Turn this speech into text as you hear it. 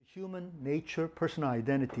Human nature, personal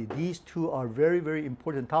identity. These two are very, very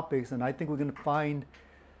important topics, and I think we're going to find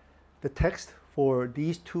the text for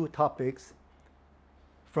these two topics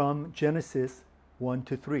from Genesis 1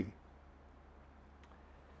 to 3.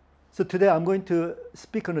 So today I'm going to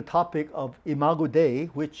speak on the topic of Imago Dei,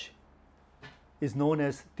 which is known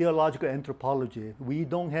as theological anthropology. We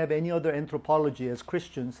don't have any other anthropology as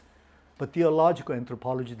Christians, but theological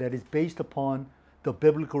anthropology that is based upon the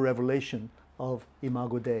biblical revelation of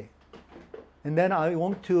Imago Dei. And then I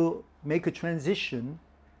want to make a transition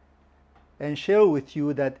and share with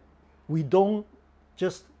you that we don't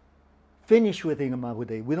just finish with Imago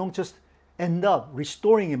Dei. We don't just end up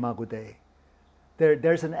restoring Imago Dei.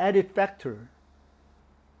 There's an added factor.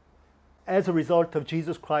 As a result of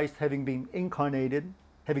Jesus Christ having been incarnated,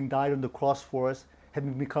 having died on the cross for us,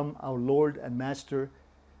 having become our Lord and Master,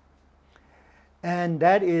 and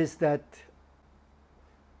that is that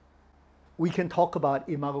we can talk about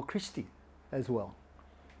Imago Christi as well.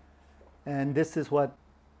 And this is what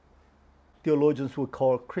theologians would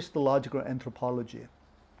call Christological anthropology.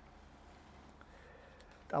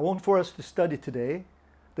 I want for us to study today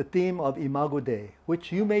the theme of Imago Dei,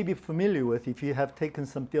 which you may be familiar with if you have taken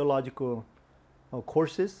some theological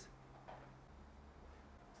courses.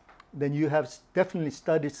 Then you have definitely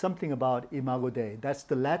studied something about Imago Dei. That's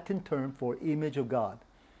the Latin term for image of God.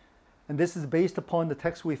 And this is based upon the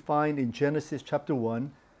text we find in Genesis chapter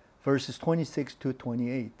 1, verses 26 to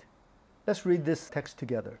 28. Let's read this text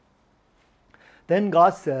together. Then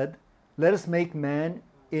God said, "Let us make man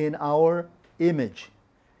in our image,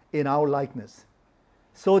 in our likeness,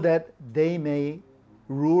 so that they may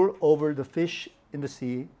rule over the fish in the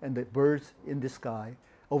sea and the birds in the sky,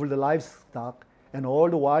 over the livestock and all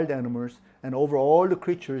the wild animals, and over all the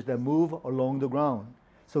creatures that move along the ground."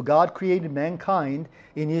 So God created mankind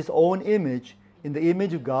in His own image. In the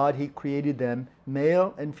image of God He created them.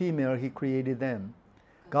 Male and female He created them.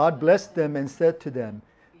 God blessed them and said to them,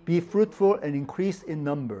 "Be fruitful and increase in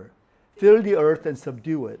number. Fill the earth and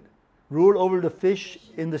subdue it. Rule over the fish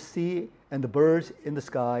in the sea and the birds in the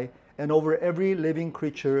sky, and over every living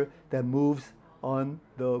creature that moves on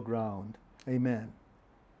the ground." Amen.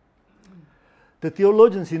 The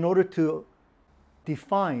theologians, in order to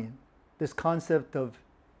define this concept of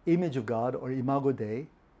image of God or Imago Dei,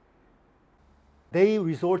 they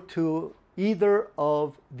resort to either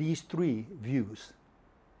of these three views.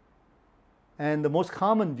 And the most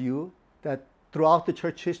common view that throughout the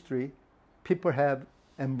church history people have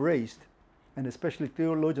embraced, and especially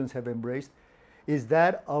theologians have embraced, is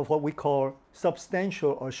that of what we call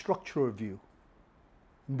substantial or structural view.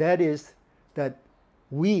 That is that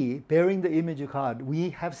we, bearing the image of God, we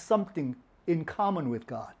have something in common with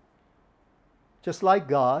God. Just like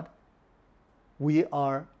God, we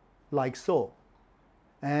are like so.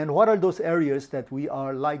 And what are those areas that we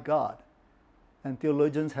are like God? And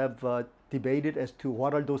theologians have debated as to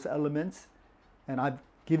what are those elements. And I've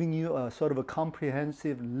given you a sort of a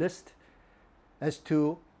comprehensive list as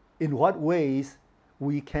to in what ways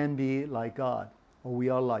we can be like God, or we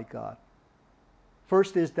are like God.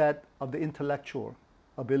 First is that of the intellectual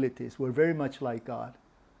abilities. We're very much like God.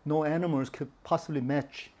 No animals could possibly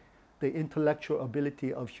match the intellectual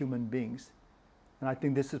ability of human beings. And I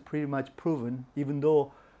think this is pretty much proven, even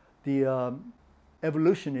though the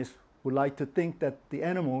evolutionists would like to think that the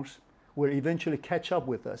animals will eventually catch up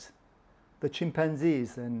with us. The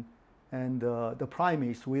chimpanzees and the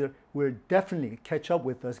primates will definitely catch up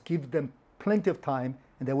with us, give them plenty of time,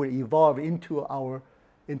 and they will evolve into our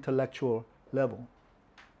intellectual level.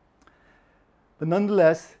 But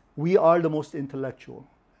nonetheless, we are the most intellectual,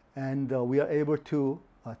 and we are able to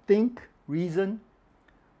think, reason,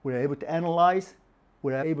 we're able to analyze,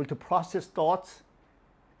 we're able to process thoughts,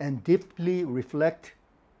 and deeply reflect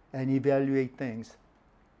and evaluate things.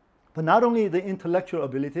 But not only the intellectual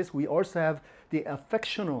abilities, we also have the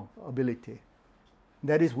affectional ability.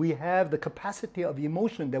 That is, we have the capacity of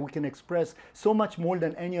emotion that we can express so much more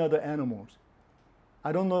than any other animals.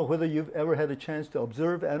 I don't know whether you've ever had a chance to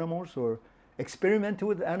observe animals or experiment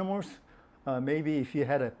with animals. Maybe if you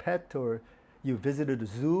had a pet or you visited a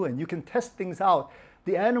zoo and you can test things out.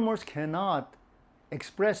 The animals cannot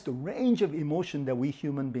express the range of emotion that we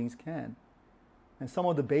human beings can. And some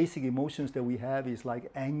of the basic emotions that we have is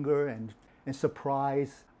like anger and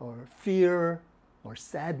surprise, or fear, or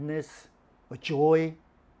sadness, or joy.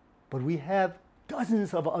 But we have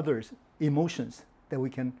dozens of other emotions that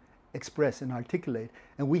we can express and articulate.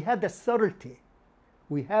 And we have that subtlety.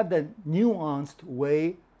 We have that nuanced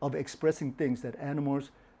way of expressing things that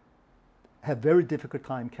animals have very difficult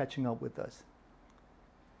time catching up with us.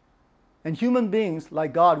 And human beings,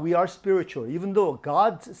 like God, we are spiritual. Even though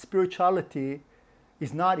God's spirituality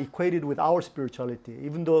is not equated with our spirituality,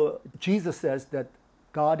 even though Jesus says that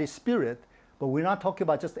God is spirit, but we're not talking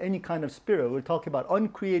about just any kind of spirit. We're talking about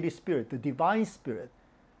uncreated spirit, the divine spirit.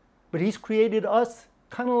 But he's created us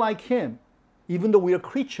kind of like him. Even though we are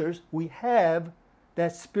creatures, we have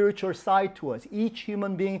that spiritual side to us. Each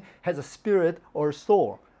human being has a spirit or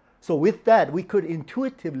soul. So with that, we could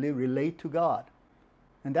intuitively relate to God.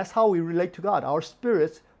 And that's how we relate to God. Our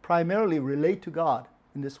spirits primarily relate to God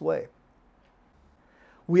in this way.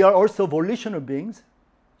 We are also volitional beings,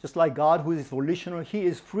 just like God, who is volitional. He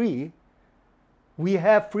is free. We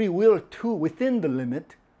have free will too within the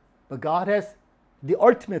limit, but God has the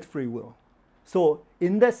ultimate free will. So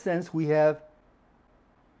in that sense, we have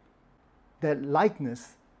that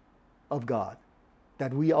likeness of God,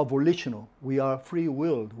 that we are volitional, we are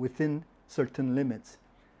free-willed within certain limits.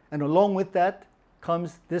 And along with that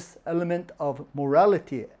comes this element of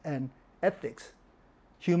morality and ethics.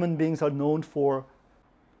 Human beings are known for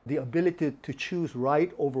the ability to choose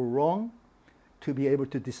right over wrong, to be able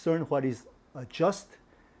to discern what is just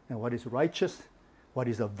and what is righteous, what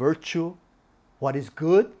is a virtue, what is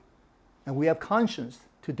good, and we have conscience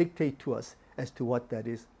to dictate to us as to what that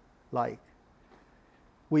is like.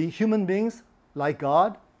 We human beings, like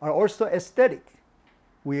God, are also aesthetic.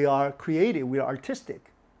 We are creative, we are artistic.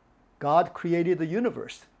 God created the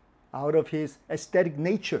universe out of his aesthetic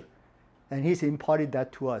nature, and he's imparted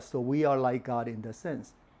that to us. So we are like God in that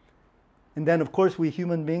sense. And then, of course, we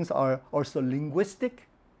human beings are also linguistic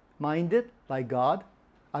minded, like God.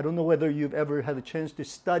 I don't know whether you've ever had a chance to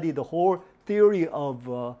study the whole theory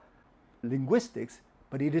of linguistics,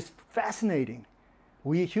 but it is fascinating.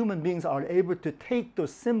 We human beings are able to take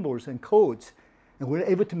those symbols and codes, and we're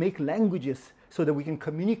able to make languages so that we can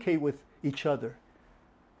communicate with each other.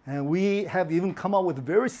 And we have even come up with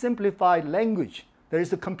very simplified language. There is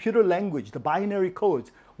the computer language, the binary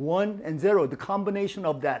codes, 1 and 0, the combination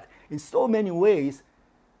of that in so many ways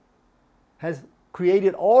has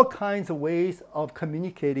created all kinds of ways of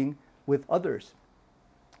communicating with others.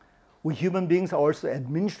 We human beings are also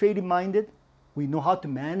administrative minded. We know how to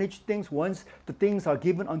manage things. Once the things are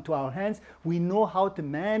given unto our hands, we know how to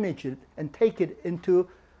manage it and take it into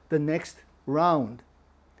the next round.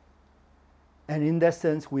 And in that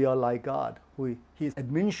sense, we are like God. He is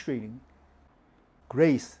administrating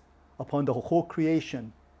grace upon the whole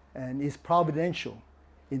creation and is providential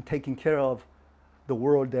in taking care of the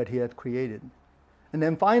world that he had created. And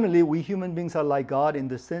then finally, we human beings are like God in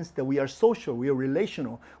the sense that we are social, we are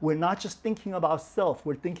relational. We're not just thinking about self,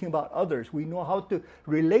 we're thinking about others. We know how to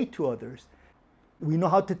relate to others. We know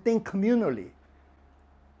how to think communally.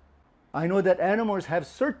 I know that animals have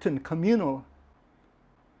certain communal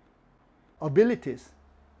abilities,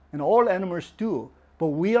 and all animals do, but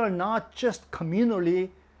we are not just communally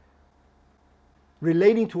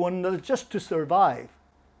relating to one another just to survive.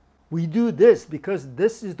 We do this because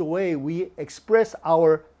this is the way we express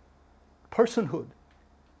our personhood.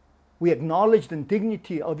 We acknowledge the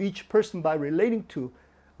dignity of each person by relating to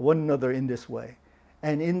one another in this way.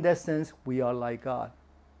 And in that sense, we are like God.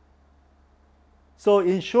 So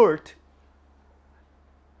in short,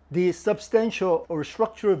 the substantial or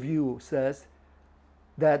structural view says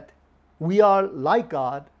that we are like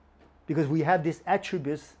God because we have these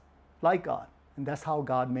attributes like God. And that's how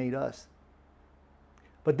God made us.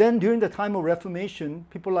 But then during the time of Reformation,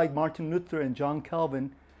 people like Martin Luther and John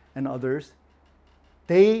Calvin and others,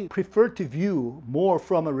 they preferred to view more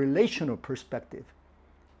from a relational perspective.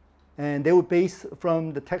 And they would base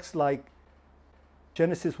from the text like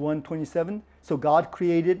Genesis 1:27. So God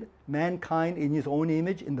created mankind in his own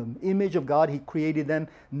image. In the image of God, he created them.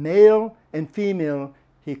 Male and female,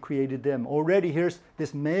 he created them. Already here's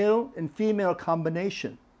this male and female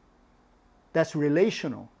combination. That's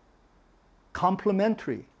relational.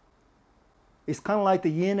 Complementary. It's kind of like the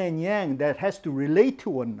yin and yang that has to relate to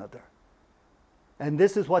one another. And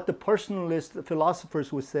this is what the personalist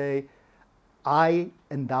philosophers would say, I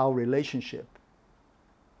and thou relationship.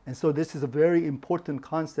 And so this is a very important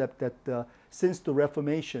concept that since the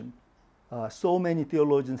Reformation, so many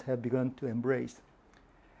theologians have begun to embrace.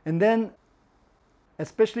 And then,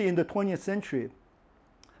 especially in the 20th century,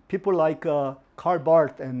 people like Karl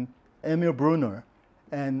Barth and Emil Brunner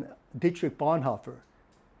and Dietrich Bonhoeffer,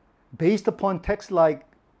 based upon texts like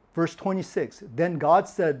verse 26, then God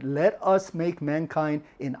said, let us make mankind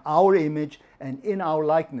in our image and in our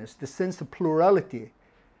likeness, the sense of plurality.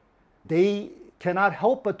 They cannot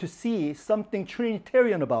help but to see something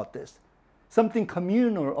Trinitarian about this, something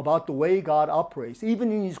communal about the way God operates. Even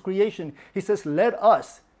in his creation, he says, let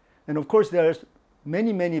us. And of course, there's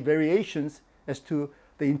many, many variations as to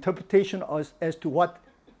the interpretation as to what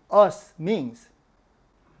us means.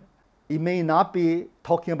 It may not be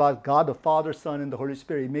talking about God the Father, Son, and the Holy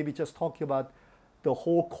Spirit. It may be just talking about the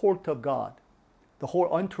whole court of God, the whole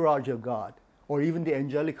entourage of God, or even the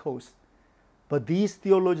angelic host. But these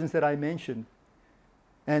theologians that I mentioned,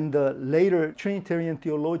 and the later Trinitarian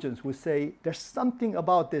theologians would say there's something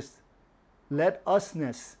about this let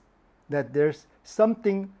usness, that there's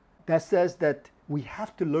something that says that we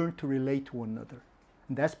have to learn to relate to one another.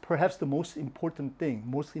 And that's perhaps the most important thing,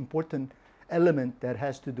 most important element that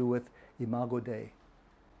has to do with Imago Dei.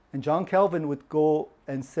 And John Calvin would go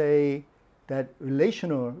and say that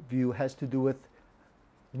relational view has to do with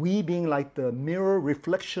we being like the mirror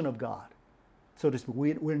reflection of God. So to speak,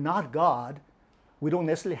 we're not God. We don't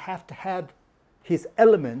necessarily have to have his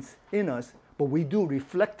elements in us, but we do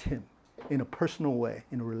reflect him in a personal way,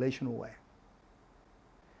 in a relational way.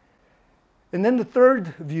 And then the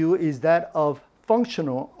third view is that of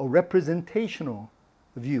functional or representational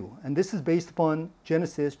view. And this is based upon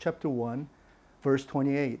Genesis chapter 1, verse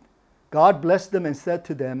 28. God blessed them and said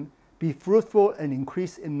to them, "Be fruitful and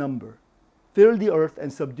increase in number. Fill the earth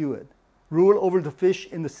and subdue it. Rule over the fish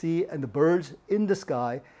in the sea and the birds in the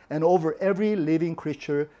sky, and over every living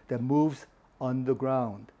creature that moves on the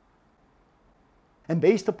ground." And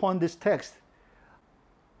based upon this text,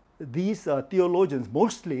 these theologians,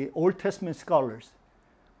 mostly Old Testament scholars,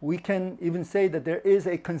 we can even say that there is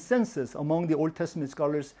a consensus among the Old Testament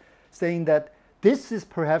scholars saying that this is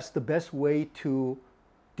perhaps the best way to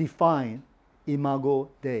define Imago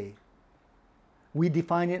Dei. We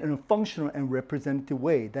define it in a functional and representative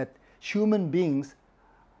way, that human beings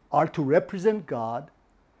are to represent God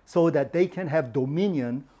so that they can have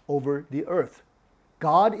dominion over the earth.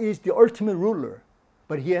 God is the ultimate ruler,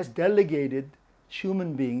 but he has delegated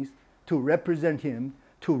human beings to represent him,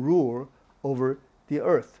 to rule over the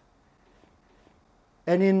earth.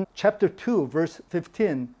 And in chapter 2, verse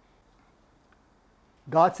 15,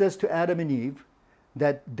 God says to Adam and Eve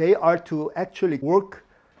that they are to actually work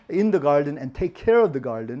in the garden and take care of the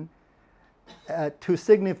garden to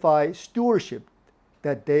signify stewardship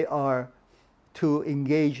that they are to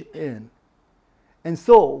engage in. And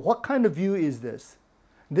so, what kind of view is this?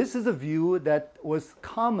 This is a view that was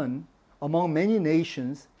common among many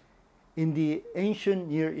nations in the ancient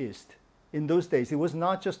Near East. In those days, it was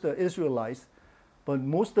not just the Israelites, but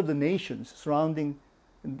most of the nations surrounding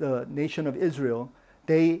the nation of Israel,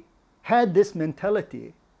 they had this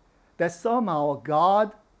mentality that somehow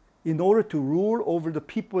God, in order to rule over the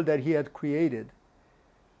people that he had created,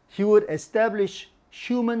 he would establish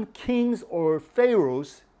human kings or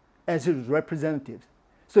pharaohs as his representatives.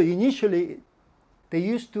 So initially, they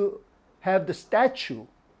used to have the statue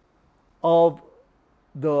of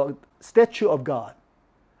God.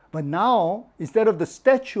 But now, instead of the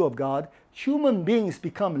statue of God, human beings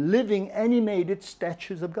become living, animated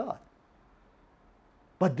statues of God.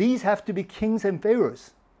 But these have to be kings and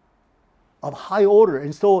pharaohs of high order.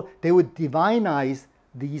 And so they would divinize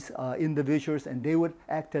these individuals, and they would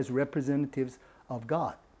act as representatives of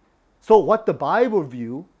God. So what the Bible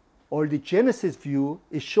view or the Genesis view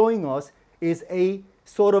is showing us is a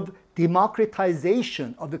sort of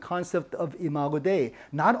democratization of the concept of Imago Dei,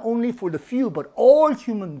 not only for the few, but all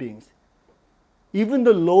human beings. Even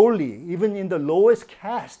the lowly, even in the lowest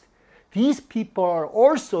caste, these people are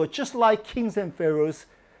also, just like kings and pharaohs,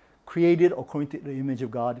 created according to the image of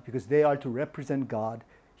God, because they are to represent God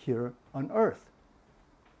here on earth.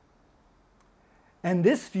 And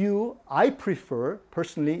this view I prefer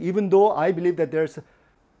personally, even though I believe that there's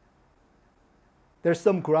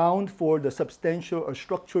some ground for the substantial or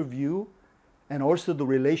structural view and also the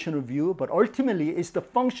relational view, but ultimately it's the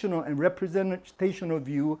functional and representational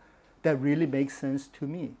view that really makes sense to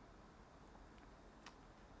me.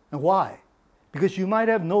 And why? Because you might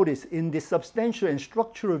have noticed in the substantial and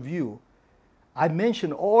structural view, I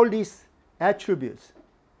mentioned all these attributes,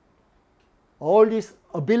 all these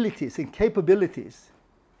abilities and capabilities,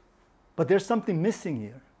 but there's something missing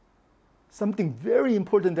here. Something very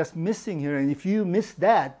important that's missing here, and if you miss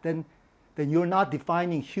that, then you're not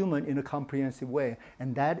defining human in a comprehensive way,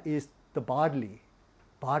 and that is the bodily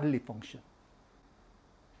function.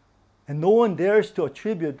 And no one dares to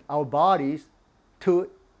attribute our bodies to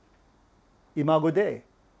Imago Dei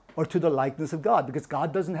or to the likeness of God, because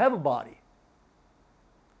God doesn't have a body.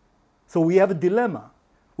 So we have a dilemma.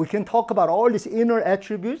 We can talk about all these inner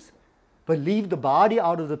attributes, but leave the body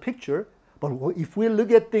out of the picture. But if we look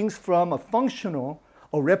at things from a functional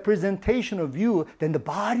or representational view, then the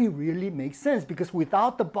body really makes sense, because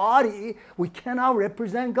without the body, we cannot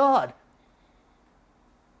represent God.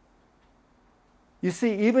 You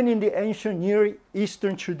see, even in the ancient Near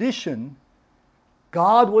Eastern tradition,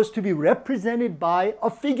 God was to be represented by a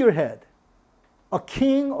figurehead. a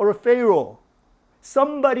king or a pharaoh.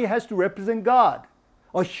 Somebody has to represent God,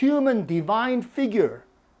 a human divine figure.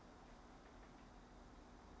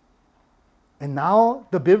 And now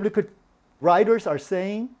the biblical writers are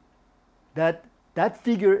saying that that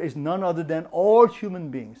figure is none other than all human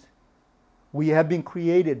beings. We have been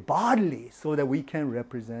created bodily so that we can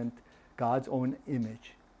represent God's own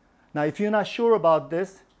image. Now, if you're not sure about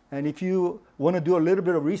this, and if you want to do a little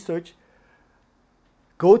bit of research,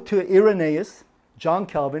 go to Irenaeus, John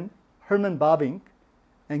Calvin, Herman Bavinck,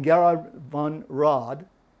 and Gerhard von Rad,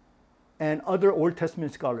 and other Old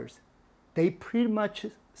Testament scholars. They pretty much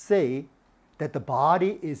say that the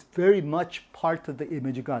body is very much part of the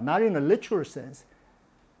image of God. Not in a literal sense,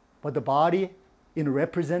 but the body in a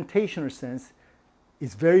representational sense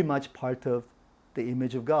is very much part of the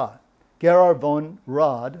image of God. Gerhard von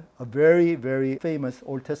Rad, a very, very famous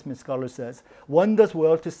Old Testament scholar, says, one does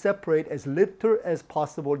well to separate as little as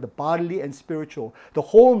possible the bodily and spiritual. The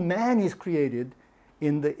whole man is created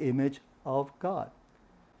in the image of God.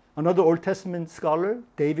 Another Old Testament scholar,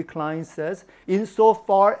 David Klein, says,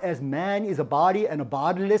 insofar as man is a body and a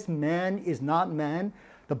bodiless man is not man,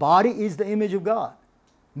 the body is the image of God.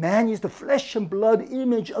 Man is the flesh and blood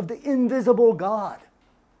image of the invisible God.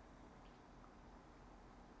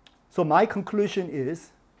 So my conclusion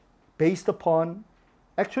is, based upon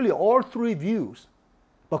actually all three views,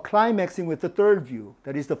 but climaxing with the third view,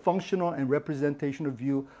 that is the functional and representational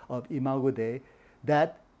view of Imago Dei,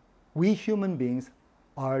 that we human beings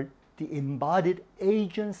are the embodied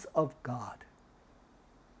agents of God.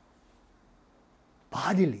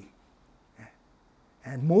 Bodily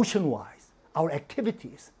and motion-wise, our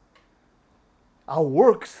activities, our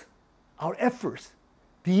works, our efforts,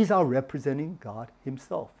 these are representing God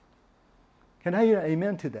Himself. Can I hear an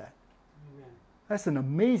amen to that? Amen. That's an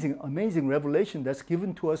amazing, amazing revelation that's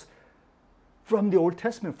given to us from the Old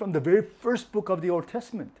Testament, from the very first book of the Old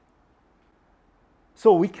Testament.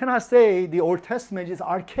 So we cannot say the Old Testament is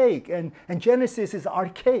archaic and Genesis is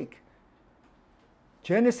archaic.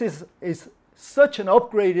 Genesis is such an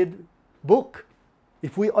upgraded book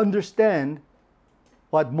if we understand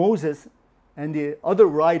what Moses and the other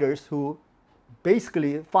writers who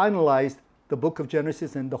basically finalized the book of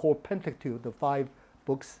Genesis and the whole Pentateuch, the 5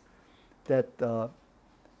 books that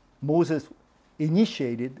Moses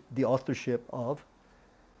initiated the authorship of.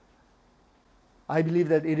 I believe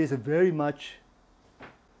that it is a very much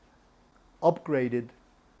upgraded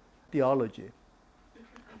theology.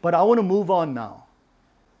 But I want to move on now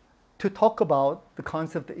to talk about the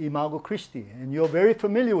concept of Imago Christi. And you're very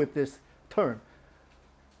familiar with this term.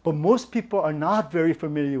 But most people are not very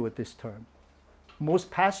familiar with this term. Most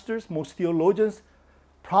pastors, most theologians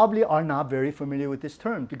probably are not very familiar with this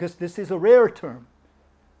term because this is a rare term.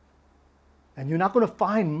 And you're not going to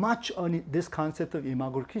find much on this concept of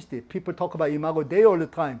Imago Christi. People talk about Imago Dei all the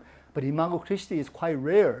time, but Imago Christi is quite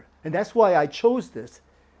rare. And that's why I chose this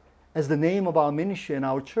as the name of our ministry and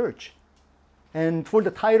our church. And for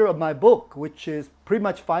the title of my book, which is pretty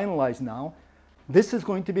much finalized now, this is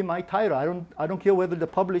going to be my title. I don't care whether the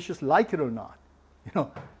publishers like it or not. You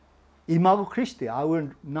know, Imago Christi, I will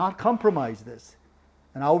not compromise this.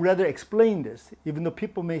 And I would rather explain this, even though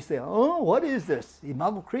people may say, oh, what is this?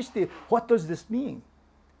 Imago Christi, what does this mean?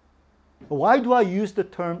 Why do I use the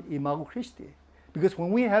term Imago Christi? Because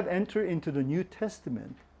when we have entered into the New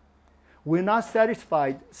Testament, we're not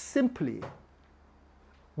satisfied simply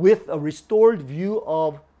with a restored view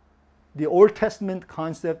of the Old Testament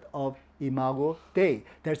concept of Imago Dei.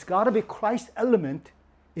 There's got to be Christ element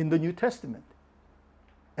in the New Testament.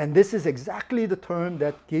 And this is exactly the term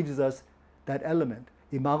that gives us that element,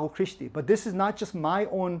 Imago Christi. But this is not just my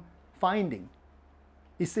own finding.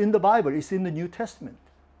 It's in the Bible. It's in the New Testament.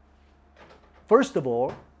 First of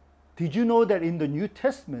all, did you know that in the New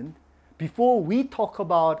Testament, before we talk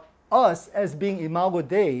about us as being Imago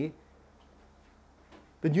Dei,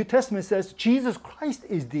 the New Testament says Jesus Christ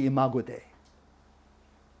is the Imago Dei.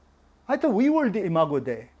 I thought we were the Imago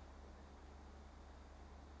Dei.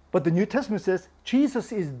 But the New Testament says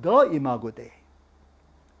Jesus is the Imago Dei.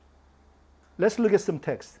 Let's look at some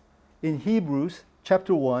text. In Hebrews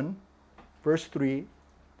chapter 1, verse 3,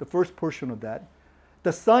 the first portion of that,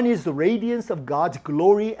 the Son is the radiance of God's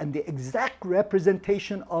glory and the exact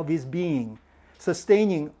representation of His being,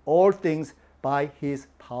 sustaining all things by His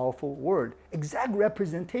powerful word. Exact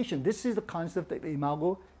representation. This is the concept of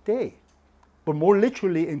Imago Dei. But more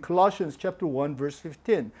literally in Colossians chapter 1, verse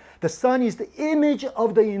 15, the Son is the image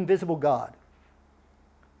of the invisible God,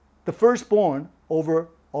 the firstborn over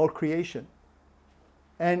all creation.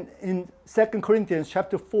 And in 2 Corinthians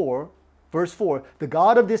chapter 4, Verse 4, the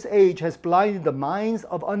God of this age has blinded the minds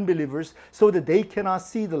of unbelievers so that they cannot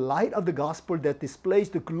see the light of the gospel that displays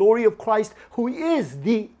the glory of Christ, who is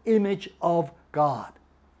the image of God.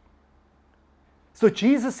 So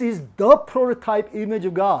Jesus is the prototype image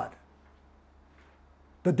of God.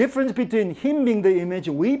 The difference between him being the image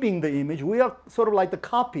and we being the image, we are sort of like the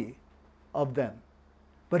copy of them.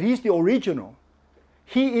 But he's the original.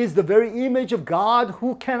 He is the very image of God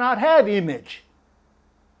who cannot have image.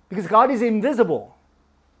 Because God is invisible.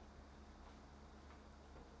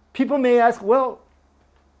 People may ask, well,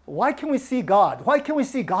 why can we see God? Why can we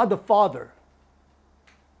see God the Father?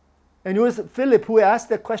 And it was Philip who asked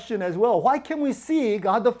that question as well. Why can we see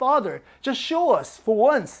God the Father? Just show us for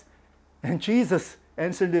once. And Jesus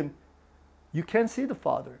answered him, you can't see the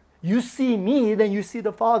Father. You see me, then you see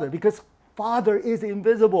the Father, because Father is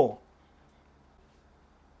invisible.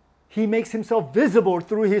 He makes himself visible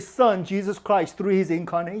through his Son, Jesus Christ, through his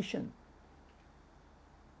incarnation.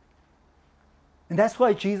 And that's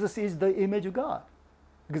why Jesus is the image of God.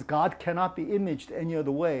 Because God cannot be imaged any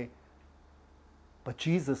other way. But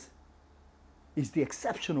Jesus is the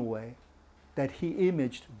exceptional way that he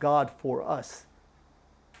imaged God for us.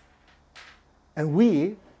 And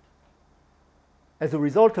we, as a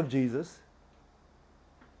result of Jesus,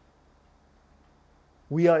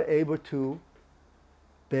 we are able to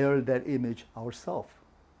bear that image ourselves.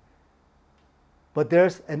 But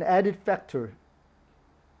there's an added factor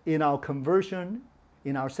in our conversion,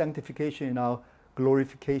 in our sanctification, in our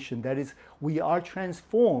glorification. That is, we are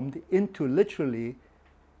transformed into literally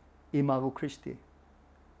imago Christi,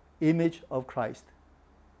 image of Christ.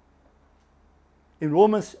 In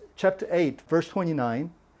Romans chapter 8, verse 29,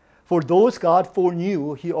 for those God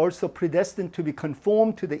foreknew, he also predestined to be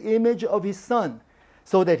conformed to the image of his Son,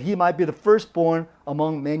 so that he might be the firstborn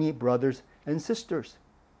among many brothers and sisters.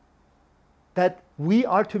 That we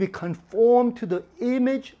are to be conformed to the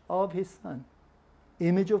image of his Son,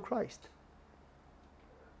 image of Christ.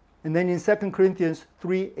 And then in 2 Corinthians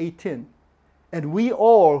 3:18, and we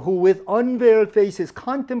all who with unveiled faces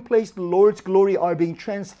contemplate the Lord's glory are being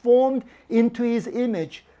transformed into his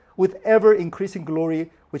image with ever increasing glory,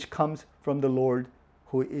 which comes from the Lord,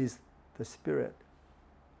 who is the Spirit.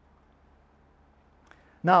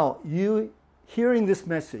 Now, you hearing this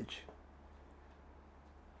message,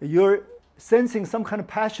 you're sensing some kind of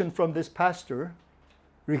passion from this pastor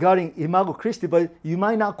regarding imago Christi, but you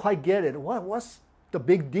might not quite get it. What's the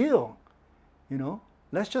big deal? You know,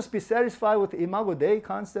 let's just be satisfied with the imago Dei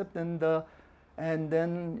concept, and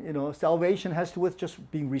then salvation has to do with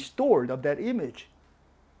just being restored of that image.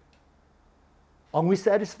 Are we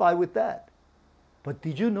satisfied with that? But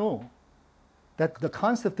did you know that the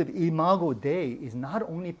concept of imago Dei is not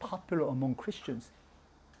only popular among Christians,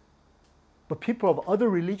 but people of other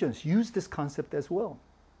religions use this concept as well.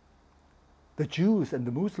 The Jews and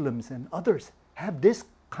the Muslims and others have this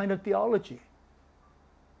kind of theology.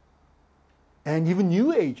 And even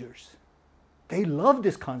New Agers, they love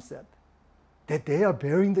this concept, that they are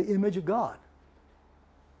bearing the image of God.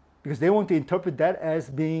 Because they want to interpret that as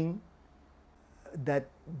being that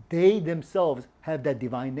they themselves have that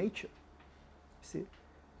divine nature. See?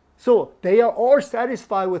 So they are all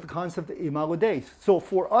satisfied with the concept of imago Dei. So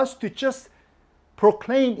for us to just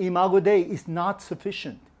proclaim imago Dei is not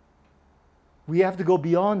sufficient. We have to go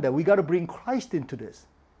beyond that. We got to bring Christ into this.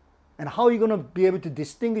 And how are you going to be able to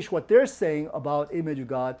distinguish what they're saying about image of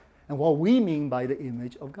God and what we mean by the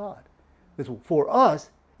image of God? Because for us,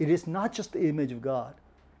 it is not just the image of God.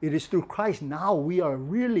 It is through Christ now we are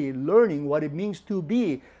really learning what it means to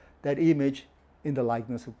be that image in the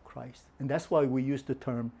likeness of Christ. And that's why we use the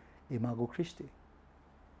term imago Christi.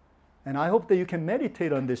 And I hope that you can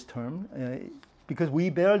meditate on this term because we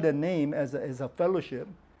bear the name as a fellowship.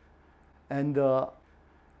 And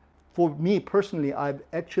for me personally, I've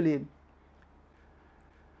actually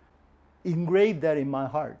engraved that in my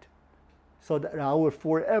heart so that I will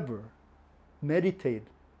forever meditate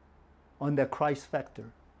on that Christ factor.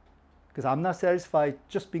 Because I'm not satisfied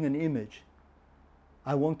just being an image.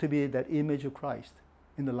 I want to be that image of Christ,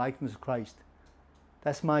 in the likeness of Christ.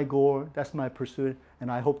 That's my goal, that's my pursuit,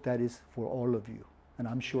 and I hope that is for all of you. And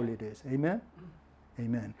I'm sure it is. Amen?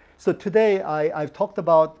 Amen. So today I've talked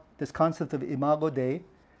about this concept of imago Dei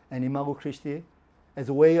and imago Christi as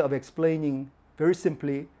a way of explaining, very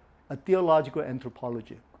simply, a theological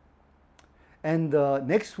anthropology. And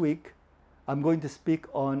next week, I'm going to speak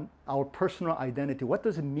on our personal identity. What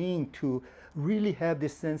does it mean to really have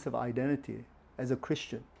this sense of identity as a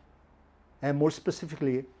Christian? And more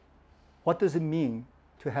specifically, what does it mean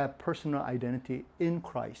to have personal identity in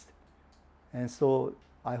Christ? And so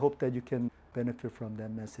I hope that you can benefit from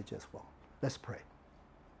that message as well. Let's pray.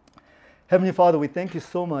 Heavenly Father, we thank you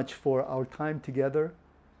so much for our time together.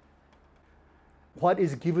 What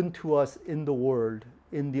is given to us in the Word,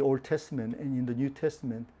 in the Old Testament and in the New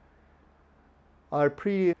Testament, are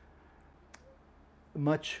pretty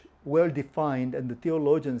much well defined, and the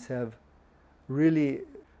theologians have really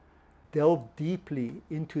delved deeply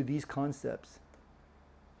into these concepts.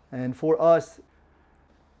 And for us,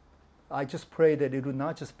 I just pray that it would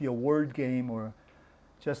not just be a word game or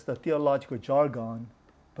just a theological jargon,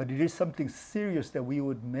 but it is something serious that we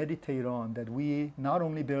would meditate on, that we not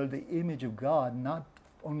only bear the image of God, not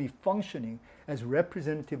only functioning as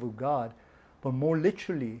representative of God, but more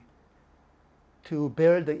literally to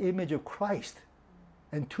bear the image of Christ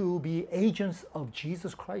and to be agents of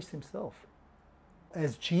Jesus Christ himself.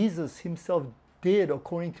 As Jesus himself did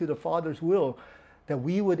according to the Father's will, that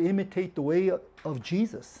we would imitate the way of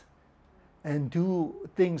Jesus and do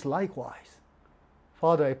things likewise.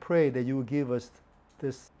 Father, I pray that you would give us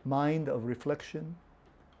this mind of reflection,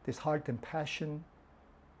 this heart and passion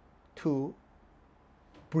to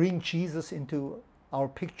bring Jesus into our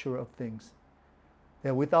picture of things.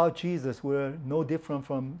 That without Jesus, we're no different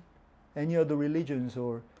from any other religions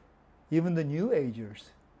or even the New Agers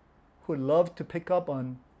who would love to pick up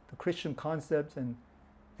on the Christian concepts and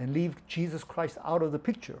leave Jesus Christ out of the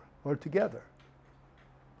picture altogether.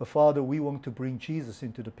 But Father, we want to bring Jesus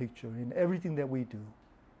into the picture in everything that we do.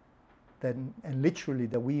 That, and literally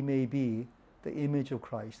that we may be the image of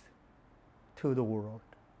Christ to the world.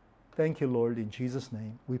 Thank you, Lord. In Jesus'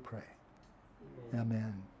 name we pray.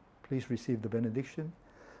 Amen. Please receive the benediction.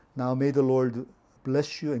 Now may the Lord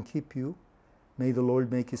bless you and keep you. May the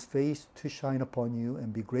Lord make his face to shine upon you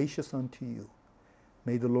and be gracious unto you.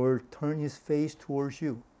 May the Lord turn his face towards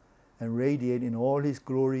you and radiate in all his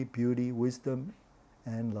glory, beauty, wisdom,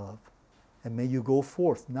 and love. And may you go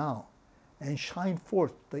forth now and shine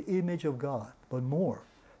forth the image of God, but more,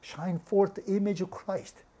 shine forth the image of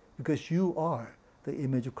Christ, because you are the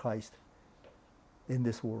image of Christ in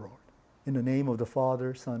this world. In the name of the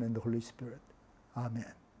Father, Son, and the Holy Spirit.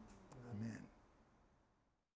 Amen.